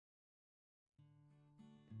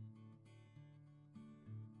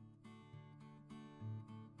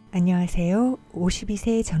안녕하세요.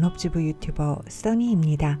 52세 전업주부 유튜버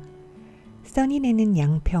써니입니다. 써니네는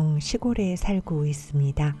양평 시골에 살고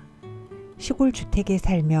있습니다. 시골 주택에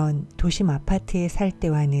살면 도심 아파트에 살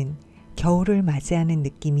때와는 겨울을 맞이하는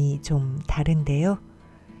느낌이 좀 다른데요.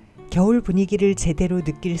 겨울 분위기를 제대로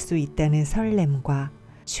느낄 수 있다는 설렘과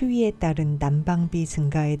추위에 따른 난방비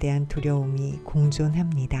증가에 대한 두려움이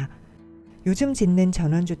공존합니다. 요즘 짓는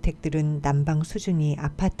전원주택들은 난방 수준이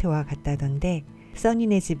아파트와 같다던데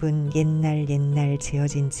써니네 집은 옛날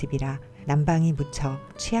지어진 집이라 난방이 무척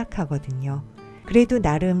취약하거든요. 그래도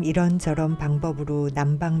나름 이런저런 방법으로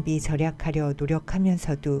난방비 절약하려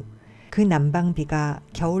노력하면서도 그 난방비가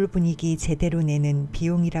겨울 분위기 제대로 내는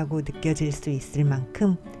비용이라고 느껴질 수 있을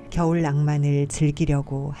만큼 겨울 낭만을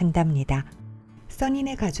즐기려고 한답니다.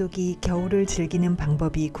 써니네 가족이 겨울을 즐기는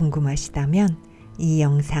방법이 궁금하시다면 이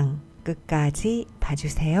영상 끝까지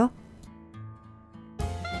봐주세요.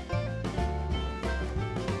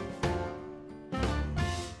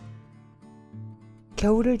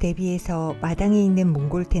 겨울을 대비해서 마당에 있는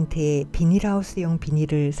몽골 텐트에 비닐하우스용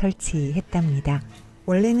비닐을 설치했답니다.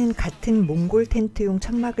 원래는 같은 몽골 텐트용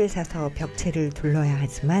천막을 사서 벽체를 둘러야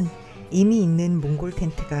하지만 이미 있는 몽골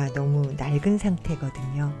텐트가 너무 낡은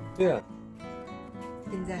상태거든요. 야.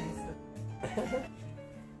 긴장했어.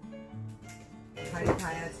 발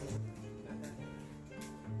가야지.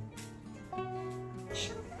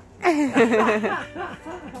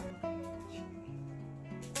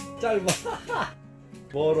 짧아.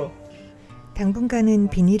 멀어. 당분간은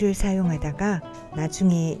비닐을 사용하다가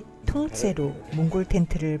나중에 통째로 몽골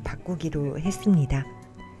텐트를 바꾸기로 했습니다.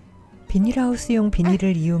 비닐하우스용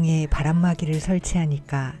비닐을 이용해 바람막이를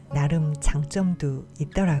설치하니까 나름 장점도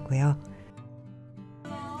있더라고요.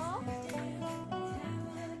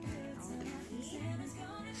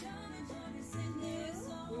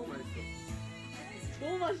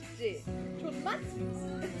 너무 맛있지? 존맛?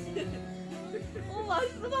 오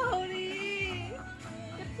맛있어 가오리.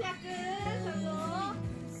 끝이야 끝. 하고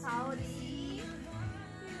가오리.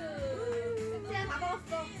 끝이야 다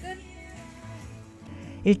먹었어. 끝.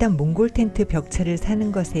 일단 몽골 텐트 벽체를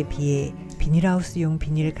사는 것에 비해 비닐하우스용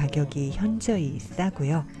비닐 가격이 현저히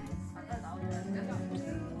싸고요.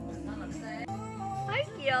 아이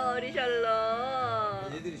귀여워 우리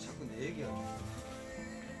샬롯. 얘들이 자꾸 내 얘기하네.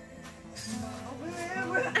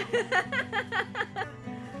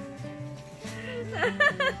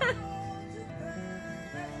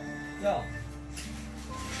 야,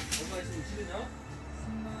 엄마 있으면 싫으냐?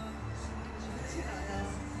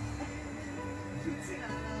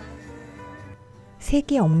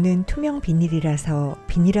 색이 없는 투명 비닐이라서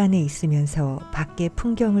비닐 안에 있으면서 밖의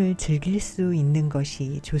풍경을 즐길 수 있는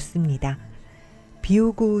것이 좋습니다. 비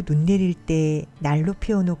오고 눈 내릴 때 난로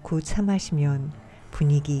피워놓고 차 마시면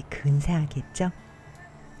분위기 근사하겠죠?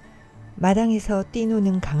 마당에서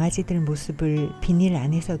뛰노는 강아지들 모습을 비닐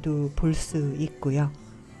안에서도 볼 수 있고요.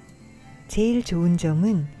 제일 좋은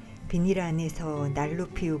점은 비닐 안에서 난로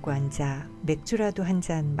피우고 앉아 맥주라도 한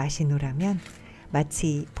잔 마시노라면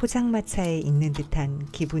마치 포장마차에 있는 듯한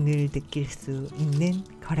기분을 느낄 수 있는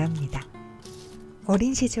거랍니다.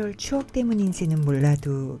 어린 시절 추억 때문인지는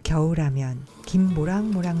몰라도 겨울하면 김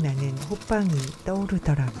모락모락 나는 호빵이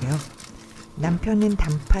떠오르더라고요. 남편은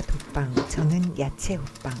단팥 호빵, 저는 야채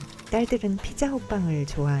호빵, 딸들은 피자 호빵을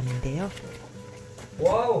좋아하는데요.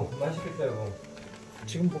 와우, 맛있겠다 이거.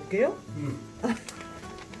 지금 볼게요? 응.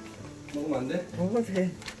 먹으면 안 돼? 먹어도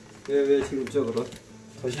돼. 왜 지금 저거로?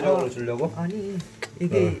 도시락으로 주려고? 아니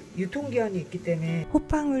이게 유통기한이 있기 때문에.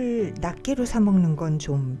 호빵을 낱개로 사 먹는 건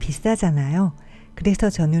좀 비싸잖아요. 그래서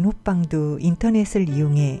저는 호빵도 인터넷을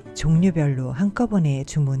이용해 종류별로 한꺼번에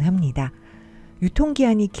주문합니다.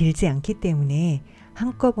 유통기한이 길지 않기 때문에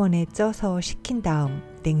한꺼번에 쪄서 식힌 다음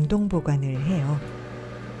냉동 보관을 해요.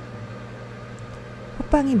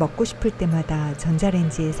 호빵이 먹고 싶을 때마다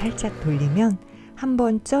전자레인지에 살짝 돌리면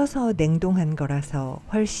한번 쪄서 냉동한 거라서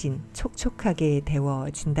훨씬 촉촉하게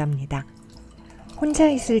데워진답니다. 혼자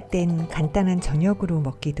있을 땐 간단한 저녁으로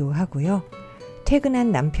먹기도 하고요.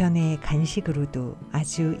 퇴근한 남편의 간식으로도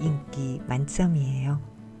아주 인기 만점이에요.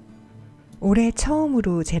 올해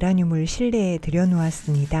처음으로 제라늄을 실내에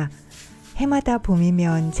들여놓았습니다. 해마다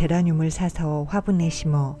봄이면 제라늄을 사서 화분에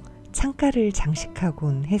심어 창가를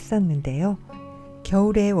장식하곤 했었는데요.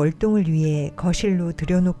 겨울에 월동을 위해 거실로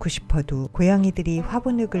들여놓고 싶어도 고양이들이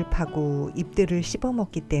화분흙을 파고 잎들을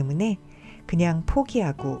씹어먹기 때문에 그냥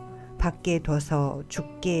포기하고 밖에 둬서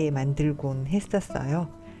죽게 만들곤 했었어요.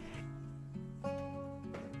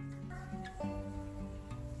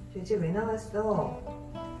 제재 왜 나왔어?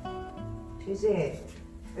 제재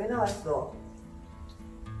왜 나왔어?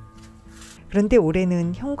 그런데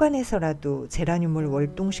올해는 현관에서라도 제라늄을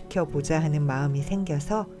월동시켜 보자 하는 마음이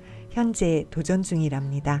생겨서 현재 도전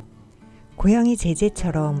중이랍니다. 고양이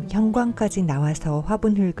제재처럼 현관까지 나와서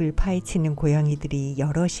화분 흙을 파헤치는 고양이들이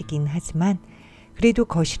여럿이긴 하지만 그래도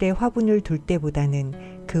거실에 화분을 둘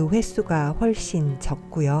때보다는 그 횟수가 훨씬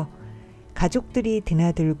적고요. 가족들이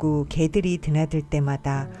드나들고 개들이 드나들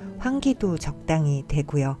때마다 환기도 적당히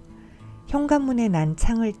되고요. 현관문에 난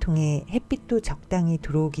창을 통해 햇빛도 적당히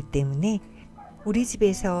들어오기 때문에 우리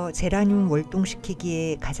집에서 제라늄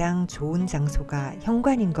월동시키기에 가장 좋은 장소가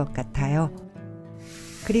현관인 것 같아요.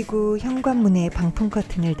 그리고 현관문에 방풍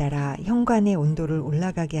커튼을 달아 현관의 온도를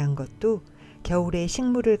올라가게 한 것도 겨울에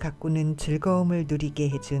식물을 가꾸는 즐거움을 누리게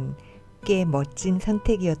해준 꽤 멋진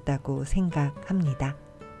선택이었다고 생각합니다.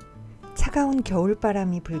 차가운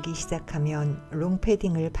겨울바람이 불기 시작하면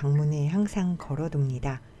롱패딩을 방문에 항상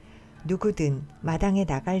걸어둡니다. 누구든 마당에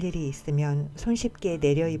나갈 일이 있으면 손쉽게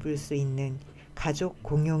내려 입을 수 있는 가족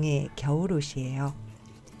공용의 겨울옷이에요.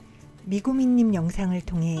 미구미님 영상을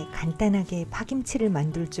통해 간단하게 파김치를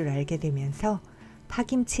만들 줄 알게 되면서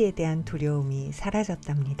파김치에 대한 두려움이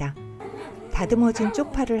사라졌답니다. 다듬어진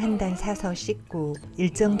쪽파를 한 단 사서 씻고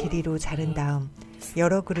일정 길이로 자른 다음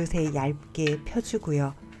여러 그릇에 얇게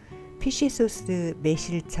펴주고요. 피쉬소스,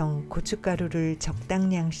 매실청, 고춧가루를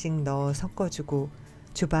적당량씩 넣어 섞어주고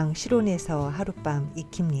주방 실온에서 하룻밤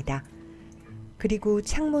익힙니다. 그리고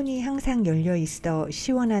창문이 항상 열려 있어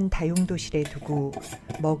시원한 다용도실에 두고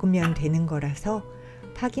먹으면 되는 거라서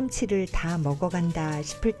파김치를 다 먹어간다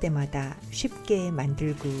싶을 때마다 쉽게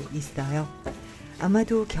만들고 있어요.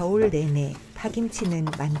 아마도 겨울 내내 파김치는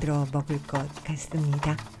만들어 먹을 것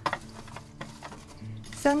같습니다.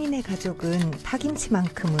 써니네 가족은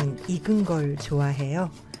파김치만큼은 익은 걸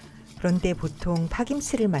좋아해요. 그런데 보통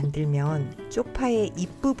파김치를 만들면 쪽파의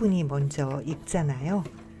잎부분이 먼저 익잖아요.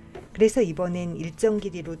 그래서 이번엔 일정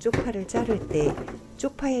길이로 쪽파를 자를 때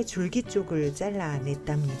쪽파의 줄기 쪽을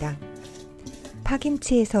잘라냈답니다.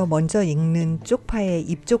 파김치에서 먼저 익는 쪽파의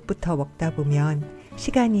잎쪽부터 먹다 보면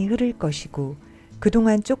시간이 흐를 것이고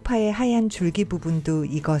그동안 쪽파의 하얀 줄기 부분도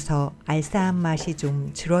익어서 알싸한 맛이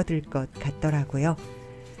좀 줄어들 것 같더라고요.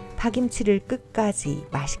 파김치를 끝까지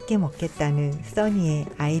맛있게 먹겠다는 써니의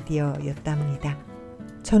아이디어였답니다.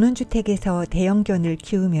 전원주택에서 대형견을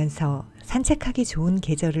키우면서 산책하기 좋은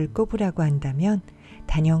계절을 꼽으라고 한다면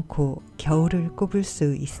단연코 겨울을 꼽을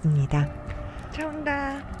수 있습니다. 차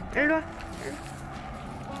온다. 일로 와.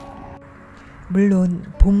 물론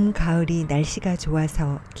봄, 가을이 날씨가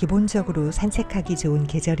좋아서 기본적으로 산책하기 좋은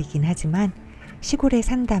계절이긴 하지만 시골에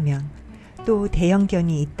산다면 또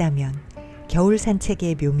대형견이 있다면 겨울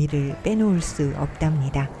산책의 묘미를 빼놓을 수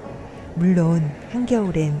없답니다. 물론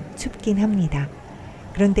한겨울엔 춥긴 합니다.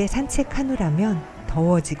 그런데 산책하느라면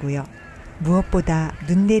더워지고요. 무엇보다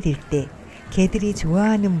눈 내릴 때 개들이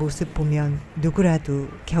좋아하는 모습 보면 누구라도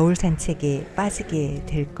겨울 산책에 빠지게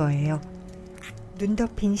될 거예요. 눈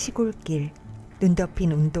덮인 시골길, 눈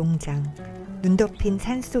덮인 운동장, 눈 덮인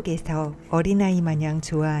산속에서 어린아이 마냥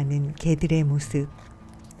좋아하는 개들의 모습.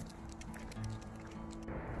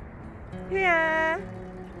 휴야,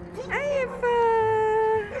 아이 예뻐,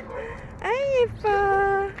 아이 예뻐.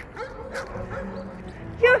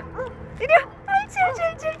 휴, 이리 와.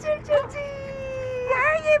 옳지.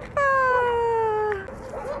 아이 예뻐.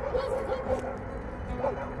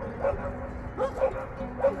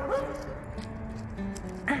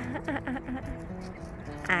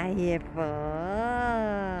 아이 예뻐.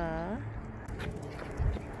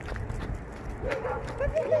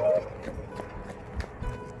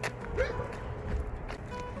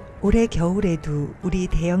 올해 겨울에도 우리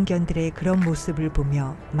대형견들의 그런 모습을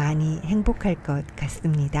보며 많이 행복할 것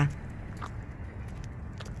같습니다.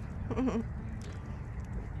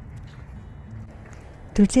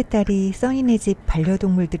 둘째 딸이 써니네 집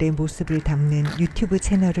반려동물들의 모습을 담는 유튜브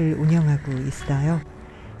채널을 운영하고 있어요.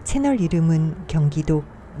 채널 이름은 경기도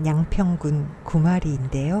양평군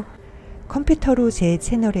구마리인데요. 컴퓨터로 제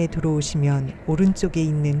채널에 들어오시면 오른쪽에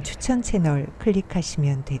있는 추천 채널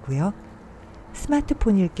클릭하시면 되고요.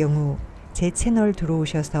 스마트폰일 경우 제 채널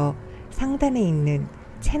들어오셔서 상단에 있는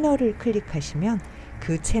채널을 클릭하시면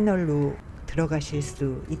그 채널로 들어가실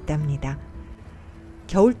수 있답니다.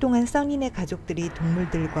 겨울 동안 써니네 가족들이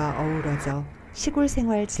동물들과 어우러져 시골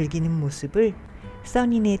생활 즐기는 모습을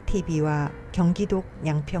써니네TV와 경기도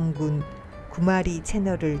양평군 구마리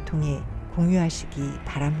채널을 통해 공유하시기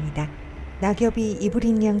바랍니다. 낙엽이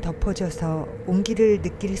이불인 양 덮어져서 온기를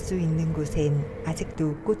느낄 수 있는 곳엔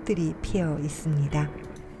아직도 꽃들이 피어 있습니다.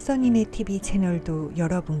 써니네TV 채널도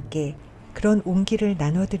여러분께 그런 온기를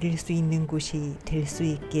나눠드릴 수 있는 곳이 될 수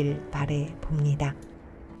있길 바래 봅니다.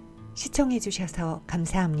 시청해 주셔서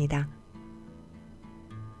감사합니다.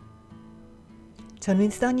 저는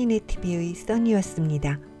써니네TV의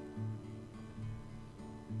써니였습니다.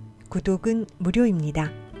 구독은 무료입니다.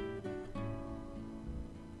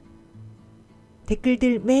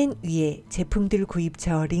 댓글들 맨 위에 제품들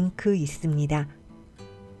구입처 링크 있습니다.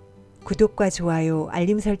 구독과 좋아요,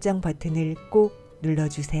 알림 설정 버튼을 꼭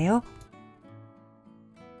눌러주세요.